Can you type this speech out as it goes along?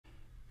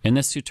In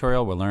this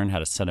tutorial, we'll learn how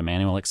to set a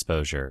manual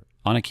exposure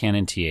on a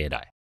Canon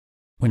T8i.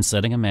 When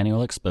setting a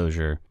manual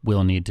exposure,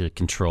 we'll need to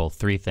control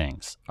three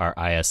things: our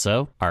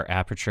ISO, our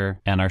aperture,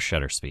 and our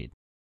shutter speed.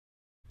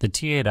 The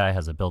T8i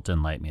has a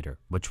built-in light meter,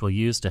 which we'll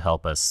use to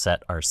help us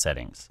set our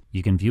settings.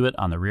 You can view it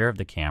on the rear of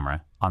the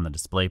camera, on the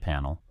display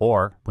panel,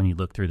 or when you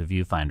look through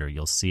the viewfinder,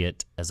 you'll see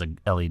it as a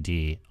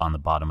LED on the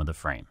bottom of the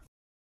frame.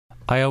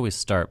 I always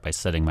start by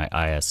setting my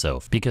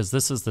ISO because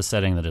this is the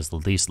setting that is the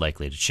least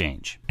likely to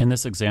change. In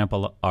this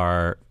example,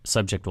 our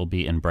subject will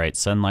be in bright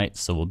sunlight,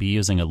 so we'll be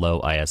using a low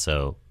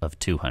ISO of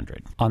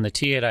 200. On the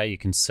T8i, you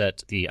can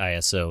set the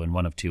ISO in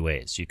one of two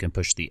ways. You can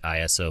push the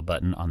ISO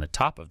button on the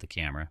top of the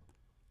camera,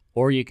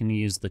 or you can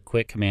use the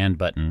quick command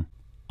button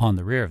on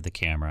the rear of the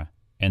camera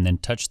and then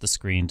touch the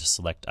screen to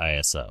select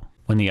ISO.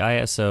 When the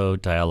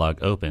ISO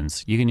dialog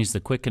opens, you can use the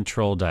quick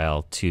control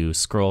dial to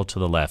scroll to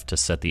the left to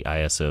set the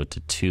ISO to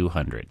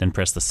 200, then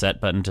press the set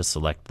button to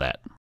select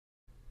that.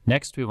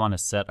 Next, we want to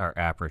set our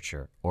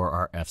aperture, or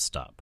our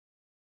f-stop.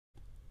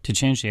 To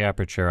change the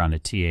aperture on a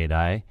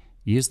T8i,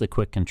 use the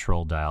quick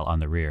control dial on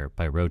the rear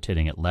by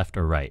rotating it left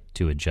or right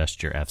to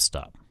adjust your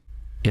f-stop.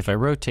 If I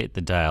rotate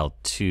the dial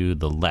to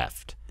the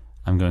left,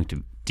 I'm going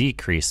to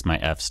decrease my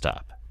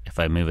f-stop. If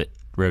I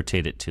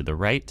rotate it to the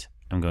right,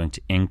 I'm going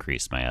to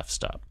increase my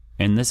f-stop.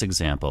 In this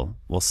example,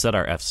 we'll set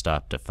our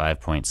f-stop to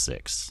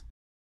 5.6.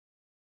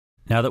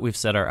 Now that we've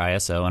set our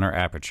ISO and our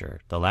aperture,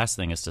 the last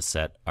thing is to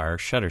set our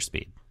shutter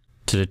speed.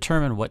 To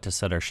determine what to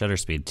set our shutter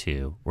speed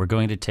to, we're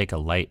going to take a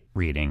light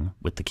reading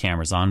with the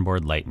camera's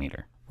onboard light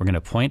meter. We're going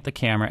to point the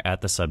camera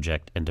at the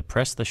subject and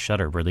depress the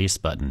shutter release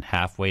button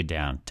halfway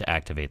down to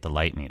activate the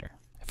light meter.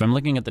 If I'm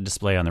looking at the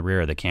display on the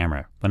rear of the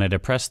camera, when I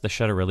depress the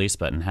shutter release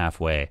button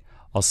halfway,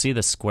 I'll see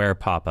the square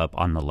pop up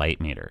on the light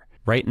meter.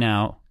 Right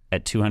now,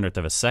 at 200th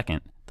of a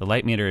second, the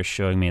light meter is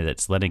showing me that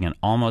it's letting in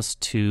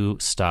almost 2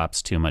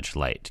 stops too much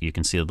light. You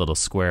can see a little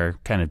square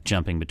kind of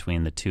jumping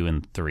between the 2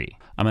 and 3.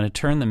 I'm going to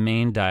turn the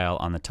main dial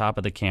on the top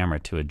of the camera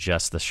to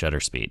adjust the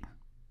shutter speed.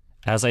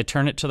 As I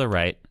turn it to the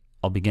right,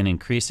 I'll begin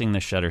increasing the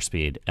shutter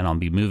speed, and I'll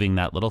be moving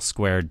that little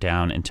square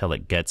down until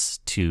it gets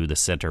to the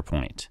center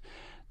point.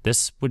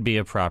 This would be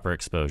a proper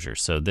exposure.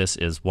 So this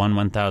is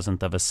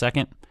 1/1000th of a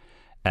second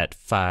at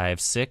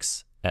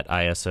 5.6 at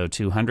ISO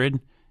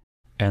 200.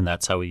 And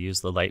that's how we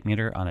use the light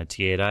meter on a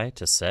T8i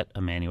to set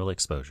a manual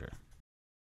exposure.